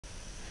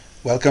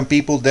Welcome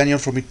people, Daniel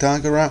from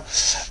Itagora.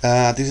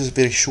 This is a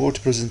very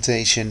short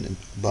presentation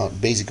about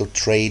basic of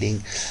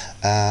trading.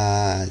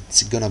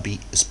 It's gonna be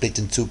split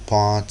in two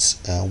parts.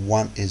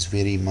 One is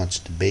very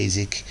much the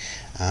basic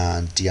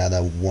and the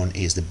other one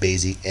is the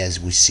basic as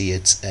we see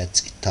it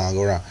at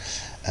Itagora.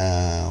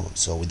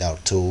 So with our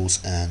tools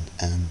and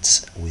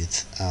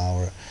with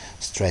our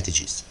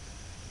strategies.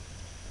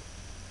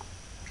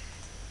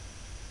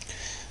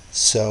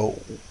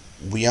 So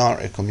we are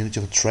a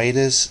community of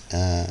traders.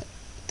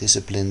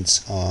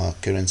 Disciplines are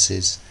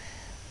currencies,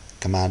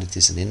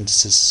 commodities, and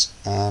indices,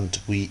 and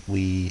we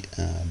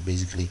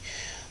basically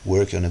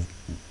work on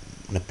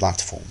a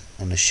platform,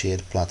 on a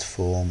shared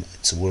platform.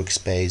 It's a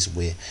workspace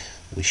where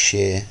we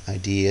share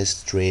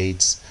ideas,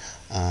 trades,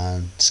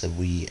 and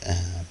we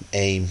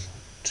aim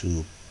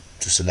to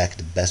to select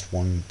the best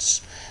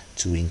ones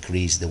to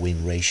increase the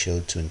win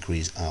ratio, to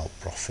increase our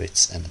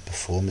profits and the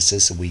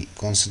performances. We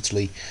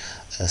constantly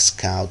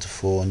scout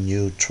for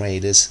new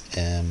traders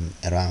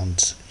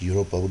around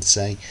Europe, I would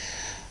say,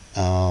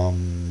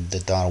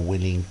 that are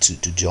willing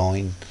to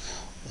join.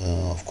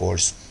 Of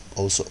course,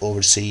 also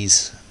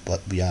overseas,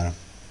 but we are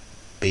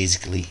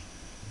basically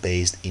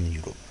based in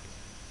Europe.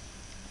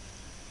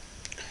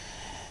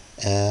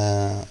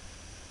 Uh,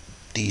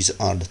 these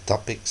are the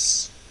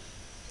topics.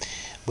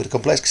 With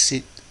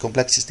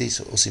complexities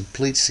or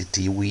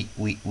simplicity, we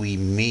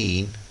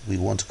mean we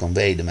want to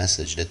convey the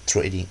message that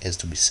trading has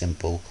to be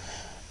simple,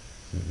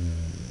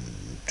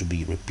 to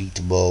be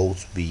repeatable,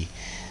 to be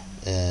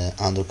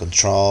under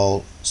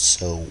control.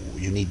 So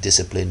you need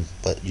discipline,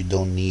 but you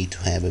don't need to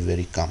have a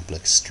very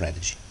complex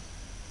strategy.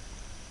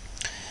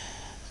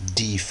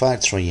 The fire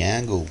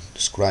triangle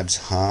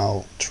describes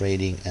how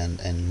trading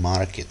and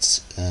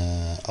markets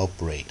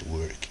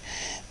work.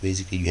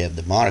 Basically, you have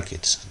the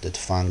market that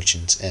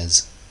functions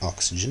as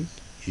oxygen.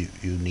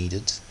 You need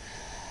it.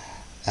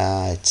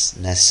 It's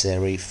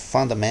necessary.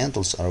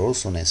 Fundamentals are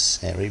also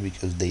necessary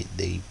because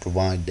they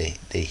provide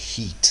the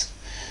heat.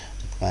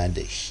 They provide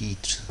the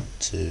heat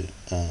to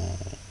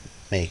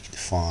make the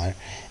fire,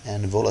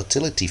 and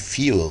volatility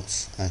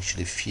fuels the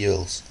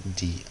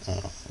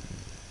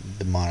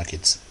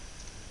markets.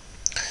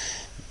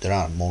 There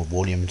are more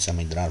volumes. I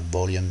mean, there are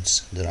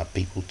volumes. There are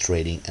people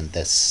trading, and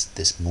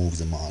this moves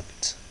the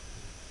market.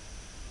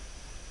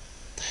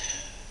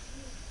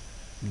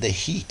 The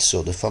heat,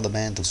 so the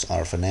fundamentals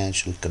are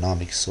financial,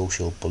 economic,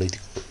 social,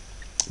 political,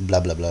 blah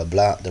blah blah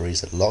blah. There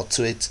is a lot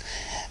to it.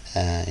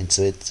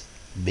 Into it,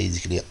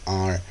 basically,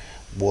 are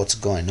what's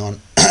going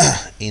on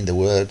in the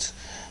world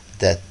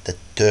that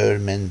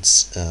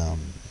determines the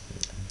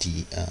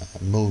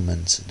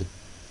movements,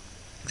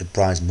 the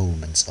price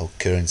movements of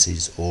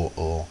currencies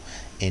or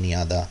any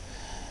other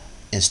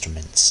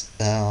instruments.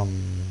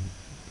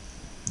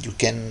 You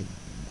can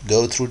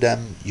go through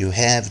them. You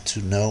have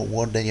to know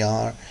what they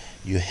are.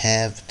 You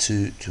have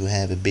to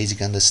have a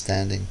basic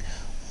understanding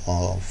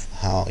of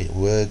how it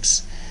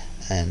works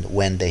and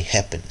when they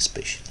happen,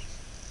 especially.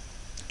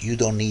 You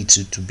don't need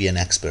to be an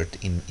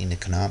expert in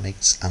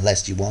economics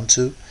unless you want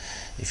to.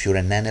 If you're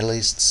an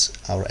analyst,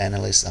 our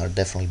analysts are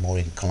definitely more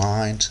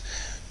inclined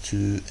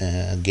to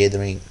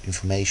gathering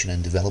information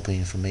and developing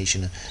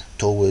information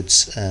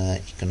towards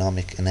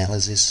economic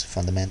analysis,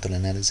 fundamental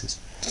analysis.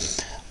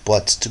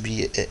 But to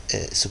be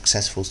a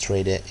successful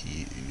trader,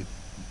 you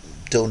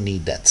don't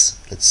need that.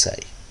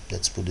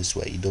 Let's put it this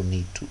way: you don't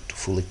need to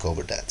fully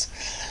cover that.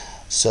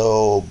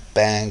 So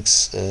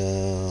banks,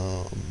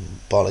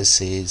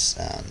 policies,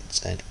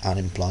 and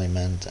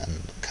unemployment,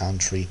 and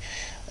country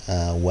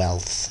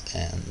wealth,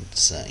 and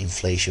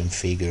inflation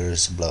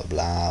figures, blah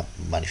blah,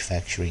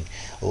 manufacturing,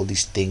 all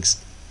these things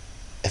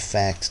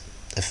affect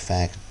the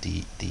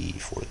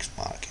forex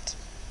market.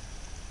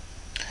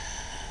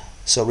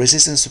 So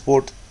resistance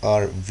support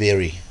are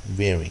very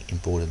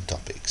important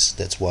topics.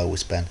 That's why we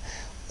spend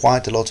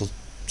quite a lot of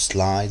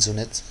slides on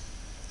it.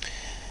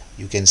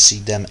 You can see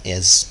them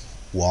as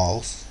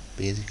walls,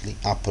 basically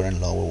upper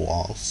and lower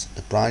walls.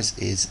 The price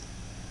is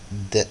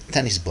the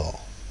tennis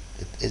ball.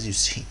 As you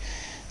see,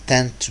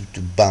 tend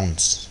to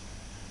bounce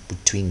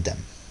between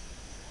them.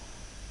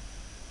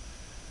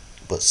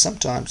 But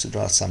sometimes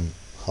there are some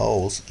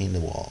holes in the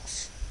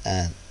walls,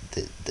 and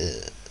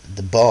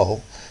the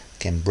ball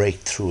can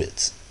break through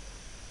it.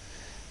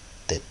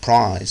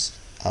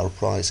 Our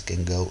price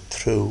can go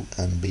through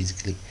and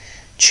basically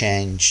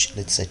change,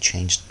 let's say,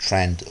 change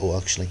trend, or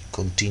actually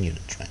continue the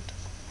trend.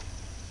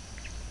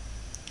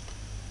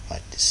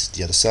 Right, this is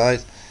the other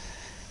side.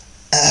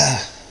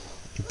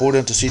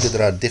 Important to see that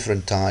there are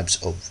different types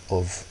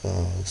of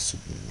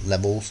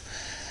levels.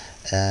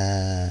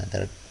 There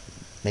are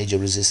major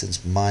resistance,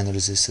 minor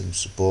resistance,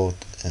 support,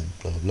 and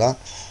blah blah blah.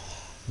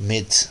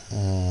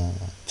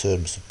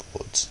 Mid-term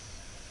support.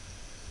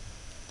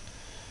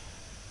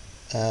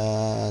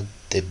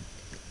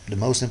 The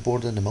most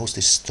important, the most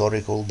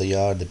historical, they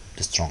are the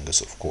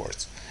strongest, of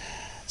course.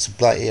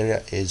 Supply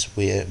area is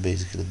where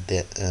basically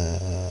the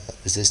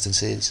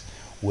resistance is,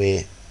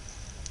 where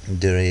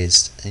there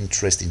is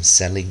interest in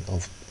selling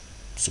of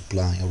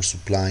supply or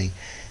supplying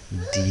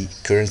the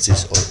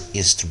currencies or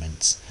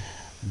instruments.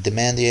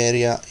 Demand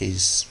area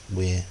is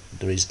where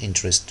there is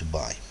interest to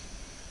buy.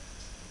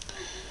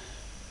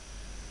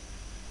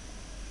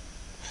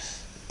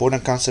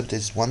 Important concept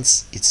is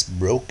once it's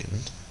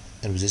broken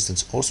a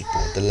resistance or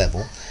support the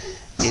level,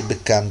 it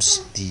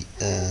becomes the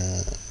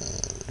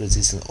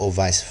resistance or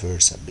vice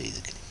versa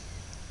basically.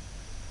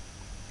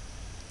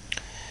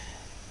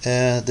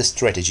 The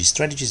strategy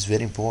is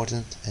very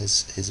important,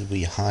 as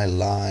we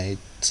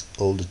highlight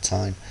all the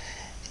time.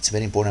 It's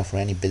very important for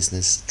any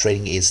business.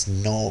 Trading is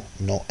no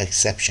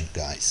exception,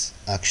 guys.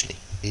 Actually,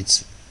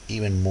 it's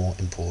even more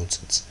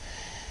important.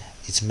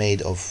 It's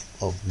made of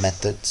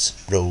methods,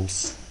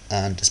 rules,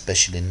 and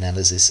especially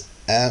analysis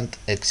and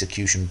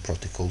execution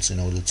protocols in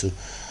order to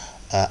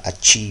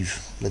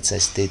achieve, let's say,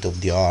 state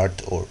of the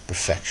art or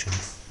perfection.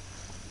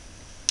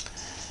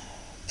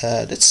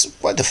 That's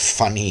quite a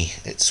funny.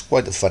 It's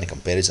quite a funny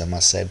comparison, I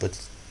must say. But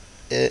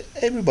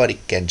everybody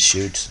can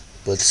shoot,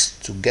 but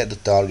to get the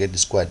target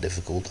is quite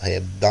difficult. I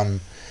have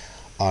done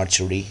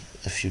archery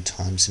a few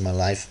times in my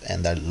life,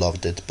 and I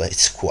loved it, but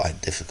it's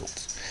quite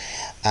difficult.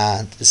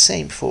 And the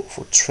same for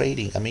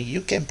trading. I mean,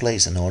 you can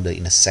place an order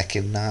in a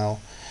second now.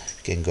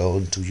 You can go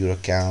into your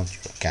account.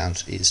 Your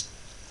account is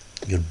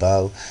your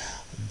bow,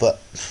 but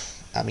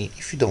I mean,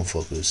 if you don't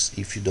focus,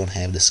 if you don't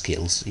have the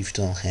skills, if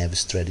you don't have a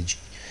strategy,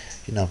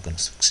 you're not going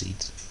to succeed.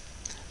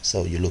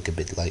 So you look a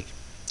bit like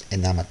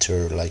an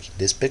amateur, like in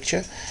this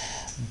picture,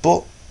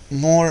 but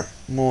more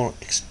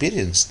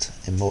experienced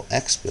and more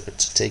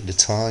experts take the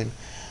time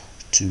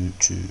to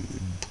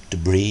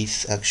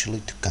breathe,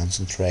 actually, to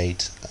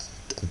concentrate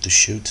and to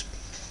shoot,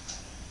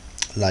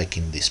 like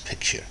in this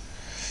picture.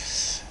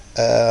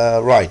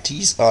 Right,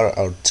 these are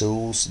our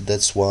tools.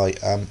 That's why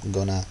I'm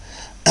gonna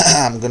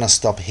I'm gonna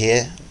stop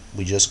here.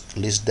 We just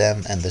list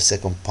them, and the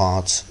second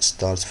part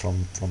starts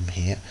from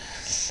here.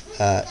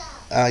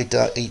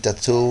 ITA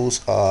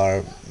tools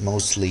are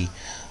mostly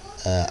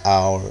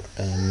our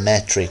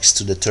metrics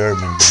to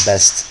determine the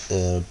best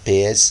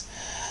pairs,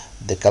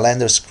 the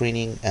calendar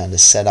screening and the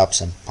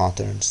setups and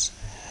patterns,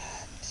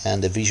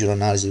 and the visual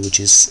analysis, which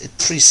is a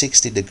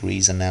 360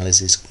 degrees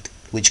analysis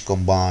which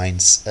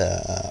combines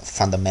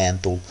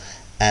fundamental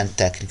and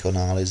technical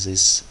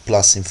analysis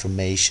plus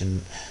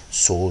information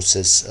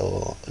sources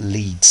or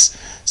leads.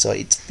 So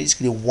it's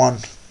basically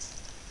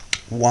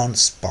one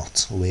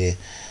spot where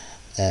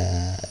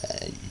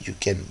you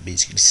can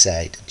basically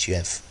say that you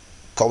have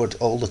covered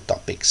all the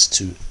topics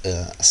to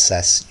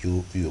assess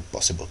your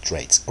possible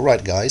trades.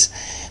 Alright guys,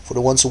 for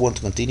the ones who want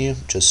to continue,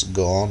 just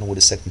go on with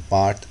the second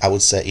part. I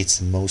would say it's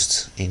the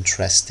most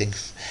interesting,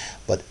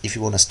 but if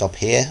you want to stop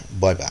here,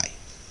 bye bye.